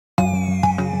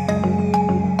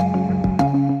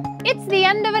the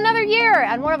end of another year,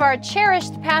 and one of our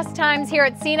cherished pastimes here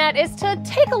at CNET is to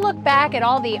take a look back at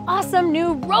all the awesome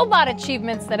new robot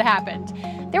achievements that happened.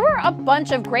 There were a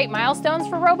bunch of great milestones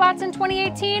for robots in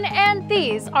 2018, and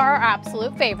these are our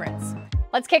absolute favorites.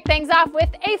 Let's kick things off with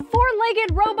a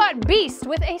four-legged robot beast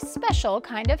with a special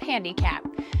kind of handicap.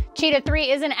 Cheetah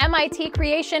III is an MIT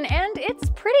creation, and it's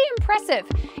pretty impressive.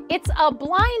 It's a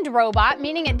blind robot,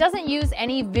 meaning it doesn't use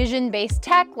any vision-based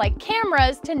tech like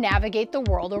cameras to navigate the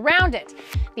world around it.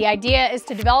 The idea is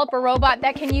to develop a robot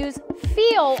that can use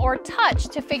feel or touch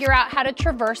to figure out how to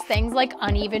traverse things like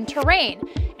uneven terrain.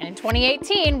 And in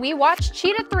 2018, we watched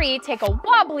Cheetah III take a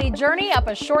wobbly journey up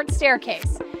a short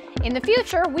staircase. In the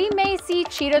future, we may see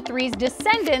Cheetah III's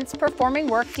descendants performing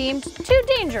work deemed too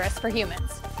dangerous for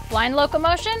humans. Blind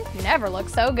locomotion never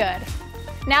looks so good.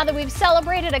 Now that we've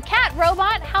celebrated a cat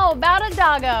robot, how about a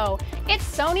doggo? It's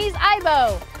Sony's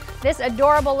Aibo. This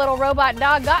adorable little robot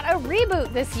dog got a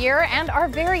reboot this year, and our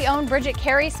very own Bridget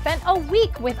Carey spent a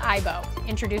week with Aibo,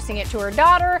 introducing it to her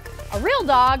daughter, a real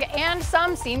dog, and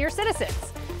some senior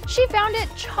citizens. She found it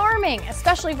charming,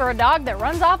 especially for a dog that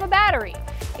runs off a battery.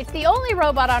 It's the only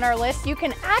robot on our list you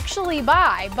can actually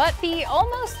buy, but the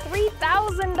almost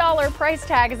 $3,000 price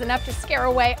tag is enough to scare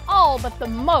away all but the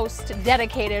most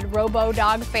dedicated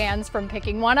Robo-Dog fans from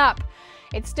picking one up.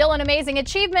 It's still an amazing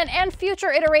achievement, and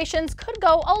future iterations could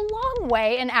go a long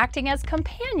way in acting as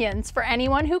companions for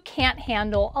anyone who can't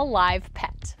handle a live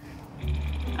pet.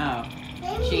 Oh,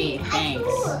 gee, thanks.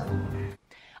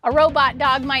 A robot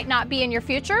dog might not be in your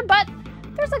future, but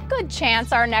there's a good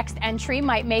chance our next entry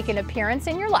might make an appearance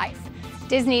in your life.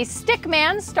 Disney's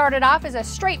Stickman started off as a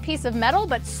straight piece of metal,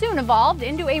 but soon evolved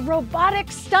into a robotic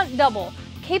stunt double,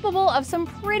 capable of some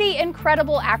pretty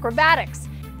incredible acrobatics.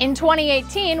 In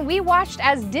 2018, we watched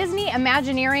as Disney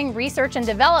Imagineering Research and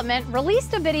Development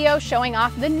released a video showing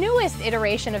off the newest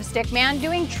iteration of Stickman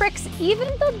doing tricks even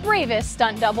the bravest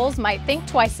stunt doubles might think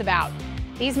twice about.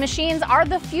 These machines are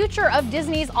the future of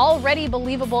Disney's already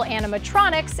believable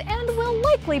animatronics and will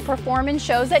likely perform in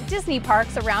shows at Disney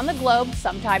parks around the globe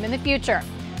sometime in the future.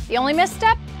 The only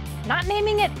misstep? Not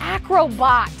naming it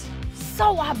Acrobot.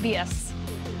 So obvious.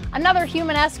 Another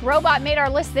human-esque robot made our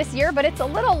list this year, but it's a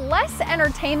little less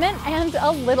entertainment and a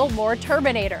little more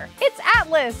Terminator. It's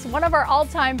Atlas, one of our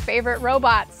all-time favorite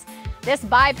robots. This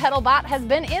bipedal bot has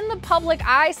been in the public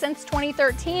eye since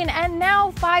 2013, and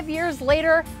now 5 years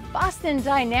later, Boston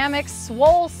Dynamics'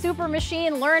 swole super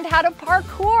machine learned how to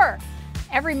parkour.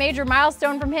 Every major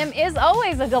milestone from him is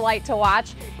always a delight to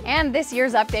watch, and this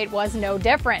year's update was no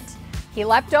different. He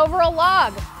leapt over a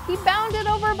log, he bounded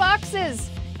over boxes,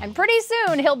 and pretty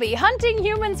soon he'll be hunting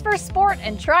humans for sport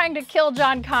and trying to kill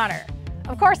John Connor.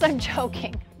 Of course, I'm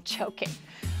joking.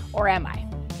 Or am I?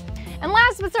 And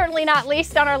last but certainly not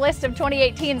least on our list of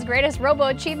 2018's greatest robo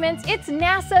achievements, it's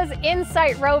NASA's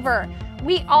InSight rover.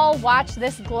 We all watched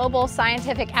this global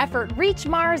scientific effort reach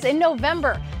Mars in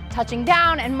November, touching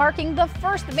down and marking the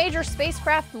first major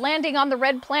spacecraft landing on the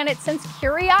red planet since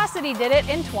Curiosity did it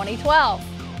in 2012.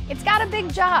 It's got a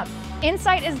big job.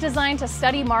 InSight is designed to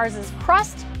study Mars's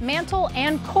crust, mantle,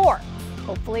 and core,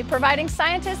 hopefully providing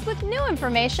scientists with new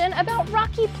information about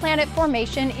rocky planet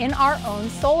formation in our own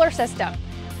solar system.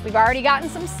 We've already gotten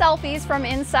some selfies from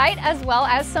InSight as well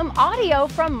as some audio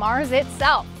from Mars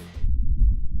itself.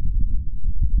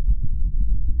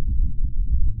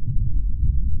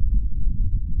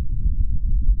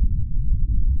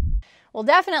 We'll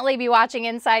definitely be watching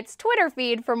InSight's Twitter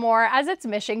feed for more as its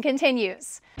mission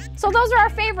continues. So those are our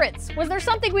favorites. Was there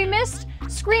something we missed?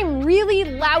 Scream really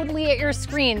loudly at your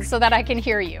screen so that I can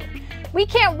hear you. We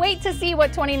can't wait to see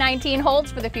what 2019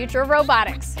 holds for the future of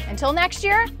robotics. Until next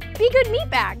year, be good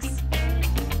meatbags.